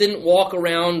 people didn't walk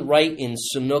around right in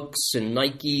Sanuks and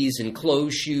Nikes and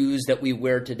closed shoes that we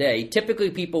wear today. Typically,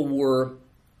 people wore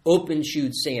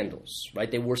open-shoed sandals,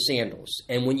 right? They wore sandals.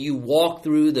 And when you walk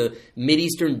through the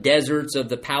Mideastern deserts of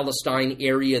the Palestine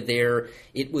area there,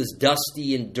 it was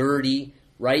dusty and dirty,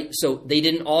 right? So they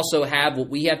didn't also have what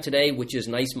we have today, which is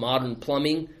nice modern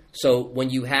plumbing. So when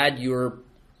you had your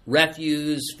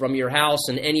refuse from your house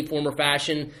in any form or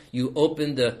fashion, you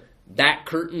opened the back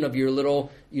curtain of your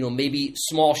little, maybe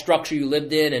small structure you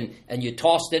lived in, and you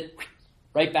tossed it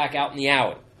right back out in the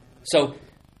alley. So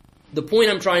the point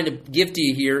I'm trying to give to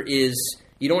you here is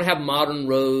you don't have modern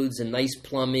roads and nice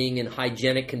plumbing and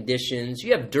hygienic conditions.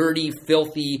 You have dirty,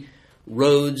 filthy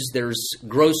roads. There's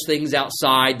gross things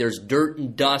outside. There's dirt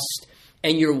and dust.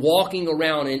 and you're walking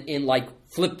around in like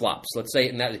flip-flops, let's say,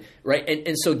 and that, right?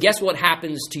 And so guess what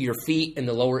happens to your feet and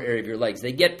the lower area of your legs?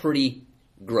 They get pretty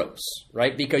gross,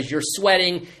 right? Because you're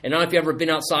sweating, and I don't know if you've ever been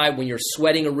outside when you're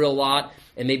sweating a real lot,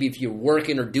 and maybe if you're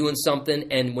working or doing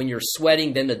something, and when you're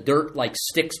sweating, then the dirt like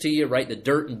sticks to you, right? The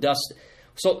dirt and dust.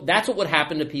 So that's what would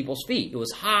happen to people's feet. It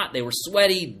was hot, they were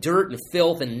sweaty, dirt and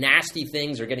filth and nasty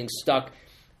things are getting stuck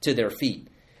to their feet.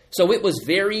 So it was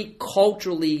very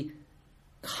culturally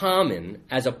common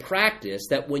as a practice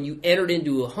that when you entered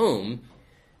into a home,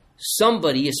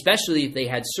 somebody, especially if they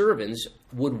had servants,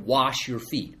 would wash your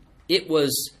feet. It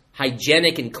was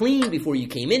hygienic and clean before you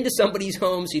came into somebody's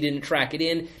home, so you didn't track it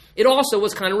in. It also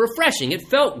was kind of refreshing. It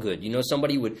felt good. You know,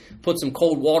 somebody would put some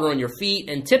cold water on your feet,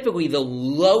 and typically the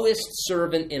lowest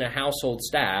servant in a household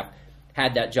staff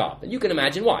had that job. And you can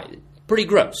imagine why. Pretty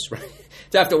gross, right?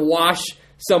 To have to wash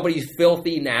somebody's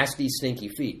filthy, nasty, stinky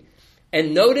feet.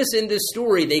 And notice in this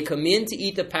story, they come in to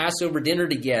eat the Passover dinner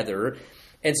together.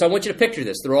 And so I want you to picture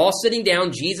this. They're all sitting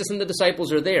down. Jesus and the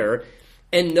disciples are there.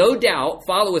 And no doubt,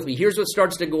 follow with me, here's what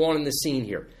starts to go on in the scene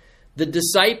here. The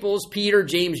disciples, Peter,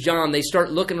 James, John, they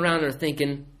start looking around and they're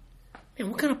thinking, man,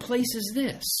 what kind of place is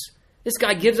this? This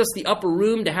guy gives us the upper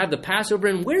room to have the Passover,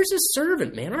 and where's his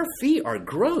servant, man? Our feet are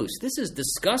gross. This is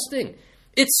disgusting.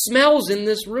 It smells in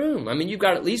this room. I mean, you've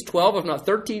got at least 12, if not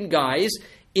 13 guys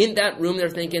in that room. They're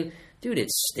thinking, dude,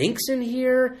 it stinks in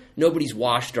here. Nobody's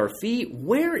washed our feet.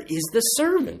 Where is the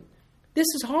servant? This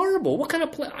is horrible. What kind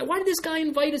of why did this guy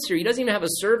invite us here? He doesn't even have a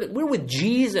servant. We're with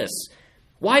Jesus.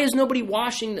 Why is nobody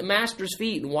washing the master's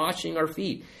feet and washing our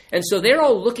feet? And so they're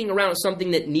all looking around at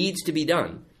something that needs to be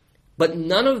done. But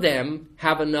none of them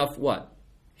have enough what?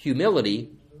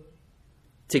 Humility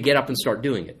to get up and start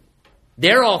doing it.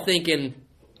 They're all thinking,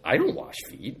 I don't wash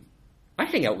feet. I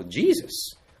hang out with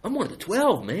Jesus. I'm one of the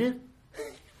 12, man.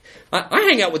 I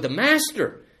hang out with the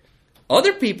master.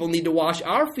 Other people need to wash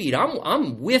our feet.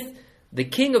 I'm with the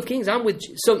King of Kings.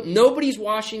 So nobody's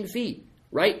washing feet,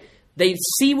 right? They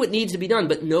see what needs to be done,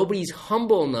 but nobody's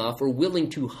humble enough or willing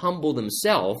to humble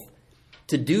themselves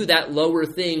to do that lower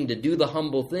thing, to do the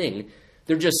humble thing.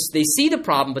 They see the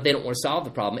problem, but they don't want to solve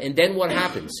the problem. And then what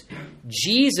happens?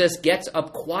 Jesus gets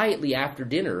up quietly after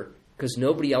dinner because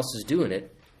nobody else is doing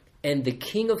it. And the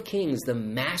King of Kings, the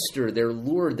Master, their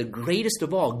Lord, the greatest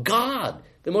of all, God,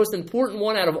 the most important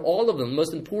one out of all of them, the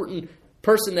most important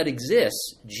person that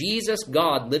exists, Jesus,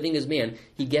 God, living as man,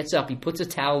 he gets up, he puts a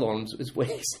towel on his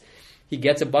waist, he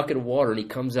gets a bucket of water, and he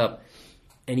comes up,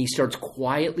 and he starts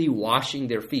quietly washing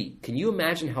their feet. Can you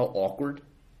imagine how awkward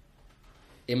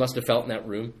it must have felt in that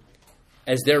room?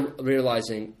 As they're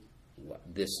realizing,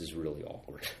 this is really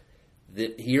awkward.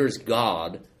 Here's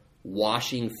God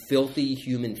washing filthy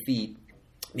human feet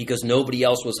because nobody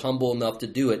else was humble enough to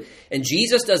do it. And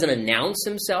Jesus doesn't announce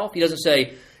himself. He doesn't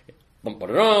say,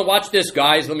 watch this,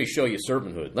 guys. Let me show you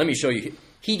servanthood. Let me show you.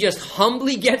 He just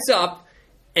humbly gets up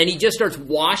and he just starts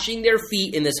washing their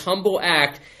feet in this humble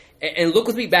act. And look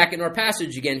with me back in our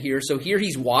passage again here. So here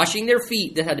he's washing their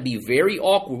feet. That had to be very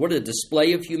awkward. What a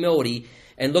display of humility.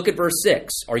 And look at verse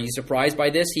 6. Are you surprised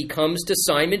by this? He comes to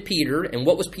Simon Peter. And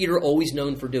what was Peter always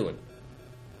known for doing?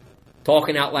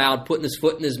 Talking out loud, putting his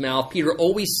foot in his mouth. Peter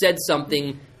always said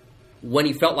something when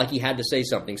he felt like he had to say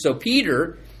something. So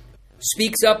Peter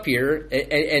speaks up here,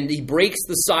 and he breaks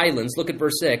the silence. Look at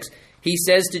verse 6. He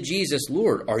says to Jesus,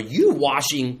 Lord, are you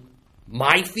washing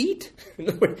my feet?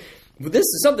 This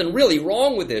is something really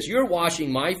wrong with this. You're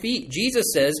washing my feet.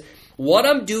 Jesus says, what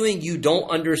I'm doing you don't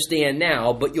understand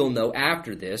now, but you'll know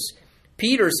after this.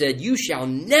 Peter said, you shall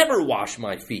never wash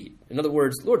my feet. In other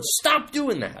words, Lord, stop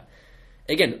doing that.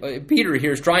 Again, Peter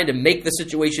here is trying to make the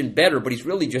situation better, but he's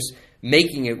really just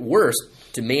making it worse,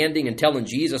 demanding and telling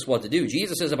Jesus what to do.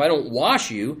 Jesus says, if I don't wash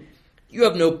you, you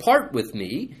have no part with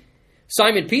me.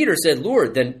 Simon Peter said,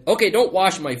 Lord, then, okay, don't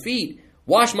wash my feet.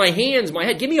 Wash my hands, my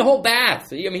head. Give me a whole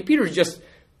bath. I mean,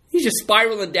 he's just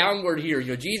spiraling downward here.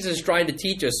 You know, Jesus is trying to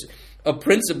teach us a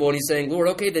principle, and he's saying, Lord,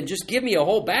 okay, then just give me a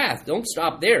whole bath. Don't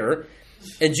stop there.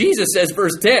 And Jesus says,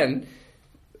 verse 10,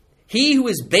 he who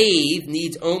is bathed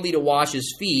needs only to wash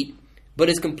his feet, but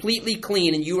is completely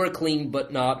clean, and you are clean,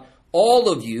 but not all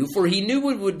of you. For he knew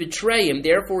it would betray him.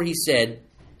 Therefore he said,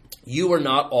 you are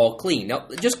not all clean. Now,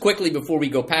 just quickly before we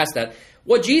go past that,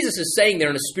 what Jesus is saying there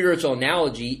in a spiritual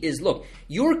analogy is, look,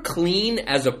 you're clean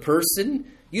as a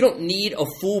person. You don't need a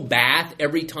full bath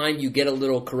every time you get a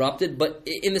little corrupted. But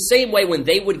in the same way, when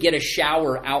they would get a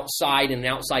shower outside in an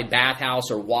outside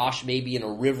bathhouse or wash maybe in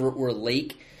a river or a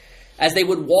lake, as they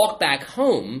would walk back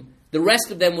home, the rest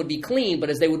of them would be clean.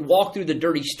 But as they would walk through the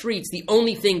dirty streets, the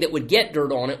only thing that would get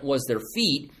dirt on it was their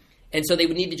feet. And so they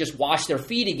would need to just wash their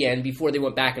feet again before they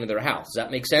went back into their house. Does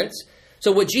that make sense?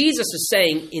 So what Jesus is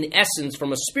saying, in essence,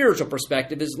 from a spiritual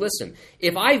perspective, is, listen,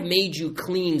 if I've made you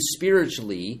clean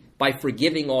spiritually by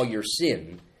forgiving all your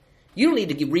sin, you don't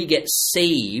need to re-get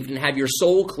saved and have your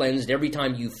soul cleansed every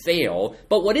time you fail.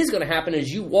 But what is going to happen is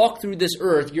you walk through this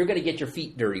earth, you're going to get your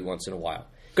feet dirty once in a while.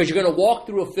 Because you're going to walk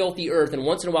through a filthy earth, and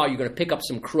once in a while you're going to pick up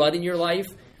some crud in your life.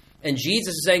 And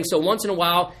Jesus is saying, so once in a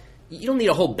while, you don't need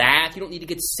a whole bath. You don't need to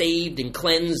get saved and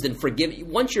cleansed and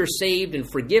forgiven. Once you're saved and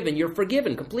forgiven, you're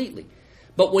forgiven completely.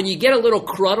 But when you get a little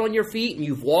crud on your feet and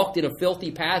you've walked in a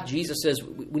filthy path, Jesus says,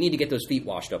 we need to get those feet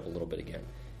washed up a little bit again.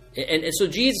 And so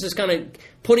Jesus is kind of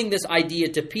putting this idea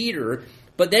to Peter,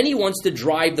 but then he wants to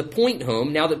drive the point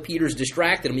home. Now that Peter's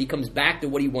distracted him, he comes back to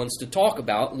what he wants to talk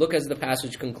about. Look as the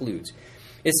passage concludes.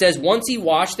 It says, once he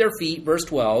washed their feet, verse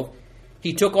 12,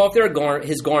 he took off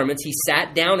his garments, he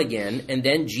sat down again, and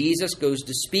then Jesus goes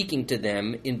to speaking to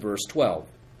them in verse 12.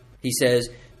 He says,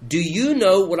 do you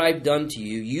know what I've done to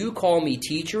you? You call me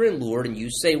teacher and Lord, and you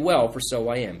say, well, for so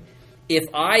I am. If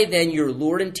I then, your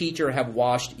Lord and teacher, have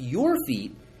washed your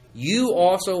feet, you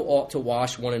also ought to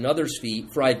wash one another's feet,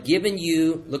 for I've given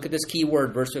you, look at this key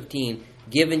word, verse 15,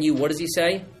 given you, what does he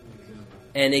say?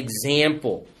 An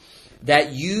example,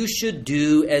 that you should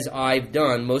do as I've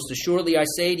done. Most assuredly I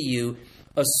say to you,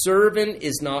 a servant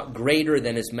is not greater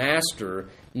than his master,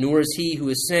 nor is he who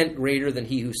is sent greater than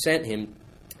he who sent him.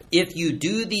 If you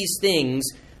do these things,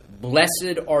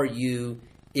 blessed are you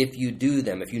if you do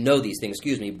them. If you know these things,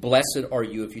 blessed are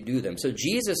you if you do them. So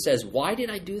Jesus says, why did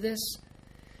I do this?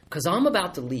 Because I'm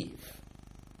about to leave.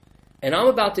 And I'm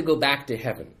about to go back to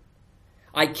heaven.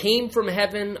 I came from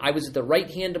heaven. I was at the right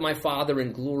hand of my Father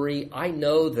in glory. I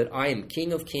know that I am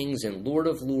King of kings and Lord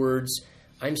of lords.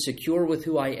 I'm secure with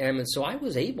who I am. And so I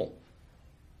was able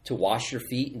to wash your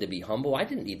feet and to be humble. I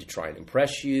didn't need to try and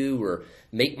impress you or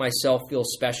make myself feel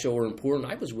special or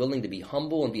important. I was willing to be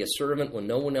humble and be a servant when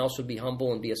no one else would be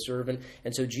humble and be a servant.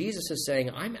 And so Jesus is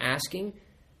saying, I'm asking,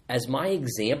 as my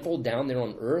example down there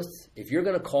on earth, if you're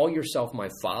going to call yourself my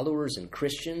followers and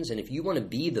Christians, and if you want to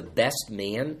be the best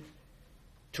man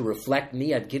to reflect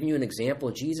me, I've given you an example.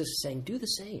 Jesus is saying, do the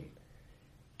same.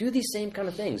 Do these same kind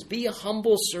of things. Be a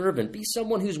humble servant. Be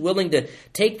someone who's willing to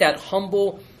take that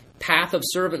humble path of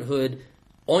servanthood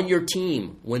on your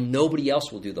team when nobody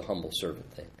else will do the humble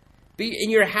servant thing. Be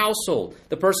in your household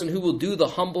the person who will do the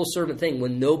humble servant thing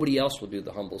when nobody else will do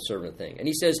the humble servant thing. And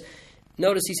he says,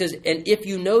 notice he says, and if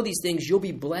you know these things, you'll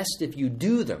be blessed if you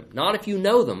do them. Not if you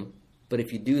know them, but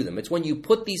if you do them. It's when you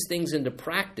put these things into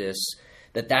practice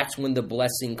that's when the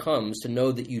blessing comes, to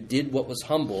know that you did what was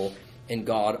humble and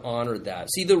God honored that.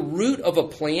 See, the root of a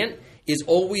plant is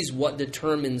always what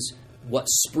determines what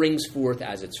springs forth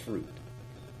as its fruit.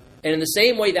 And in the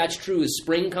same way that's true as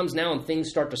spring comes now and things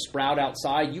start to sprout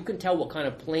outside, you can tell what kind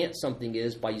of plant something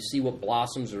is by you see what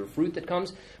blossoms or fruit that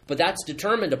comes, but that's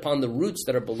determined upon the roots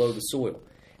that are below the soil.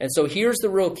 And so here's the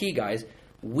real key, guys.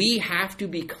 We have to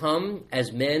become,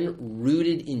 as men,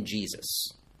 rooted in Jesus.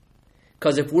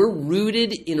 Because if we're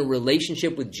rooted in a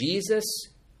relationship with Jesus,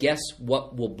 guess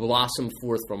what will blossom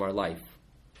forth from our life?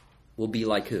 We'll be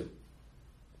like who?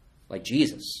 Like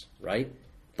Jesus, right?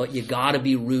 But you got to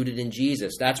be rooted in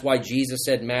Jesus. That's why Jesus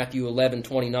said, Matthew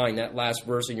 11:29, that last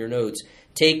verse in your notes,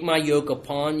 take my yoke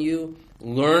upon you,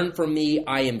 learn from me,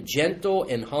 I am gentle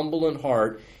and humble in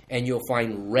heart, and you'll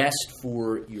find rest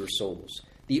for your souls.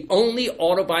 The only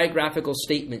autobiographical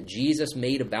statement Jesus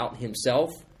made about himself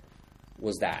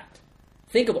was that.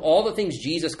 Think of all the things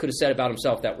Jesus could have said about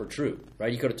himself that were true,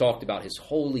 right? He could have talked about his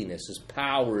holiness, his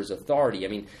power, his authority. I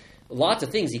mean, lots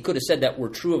of things he could have said that were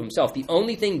true of himself. The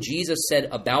only thing Jesus said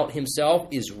about himself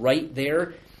is right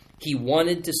there. He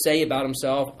wanted to say about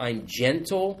himself, I'm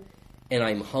gentle and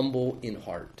I'm humble in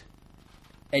heart.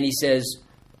 And he says,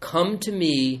 come to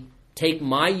me, take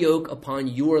my yoke upon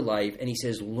your life. And he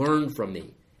says, learn from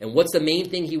me. And what's the main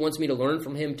thing he wants me to learn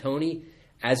from him, Tony?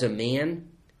 As a man,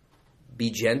 be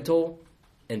gentle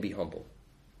and be humble.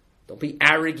 Don't be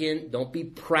arrogant. Don't be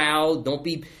proud. Don't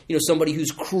be, somebody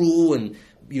who's cruel and,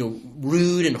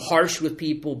 rude and harsh with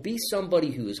people. Be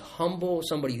somebody who is humble,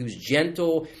 somebody who's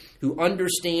gentle, who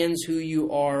understands who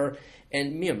you are.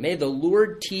 And may the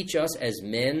Lord teach us as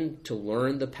men to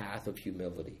learn the path of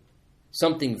humility.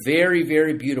 Something very,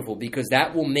 very beautiful, because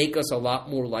that will make us a lot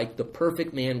more like the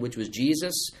perfect man, which was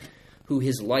Jesus, who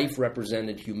his life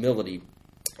represented humility.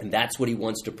 And that's what he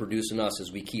wants to produce in us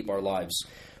as we keep our lives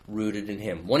rooted in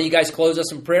him. One of you guys close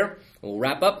us in prayer, and we'll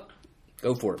wrap up.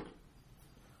 Go for it.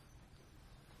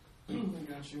 I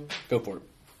got you. Go for it.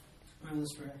 All right,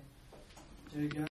 let's pray. Dear God,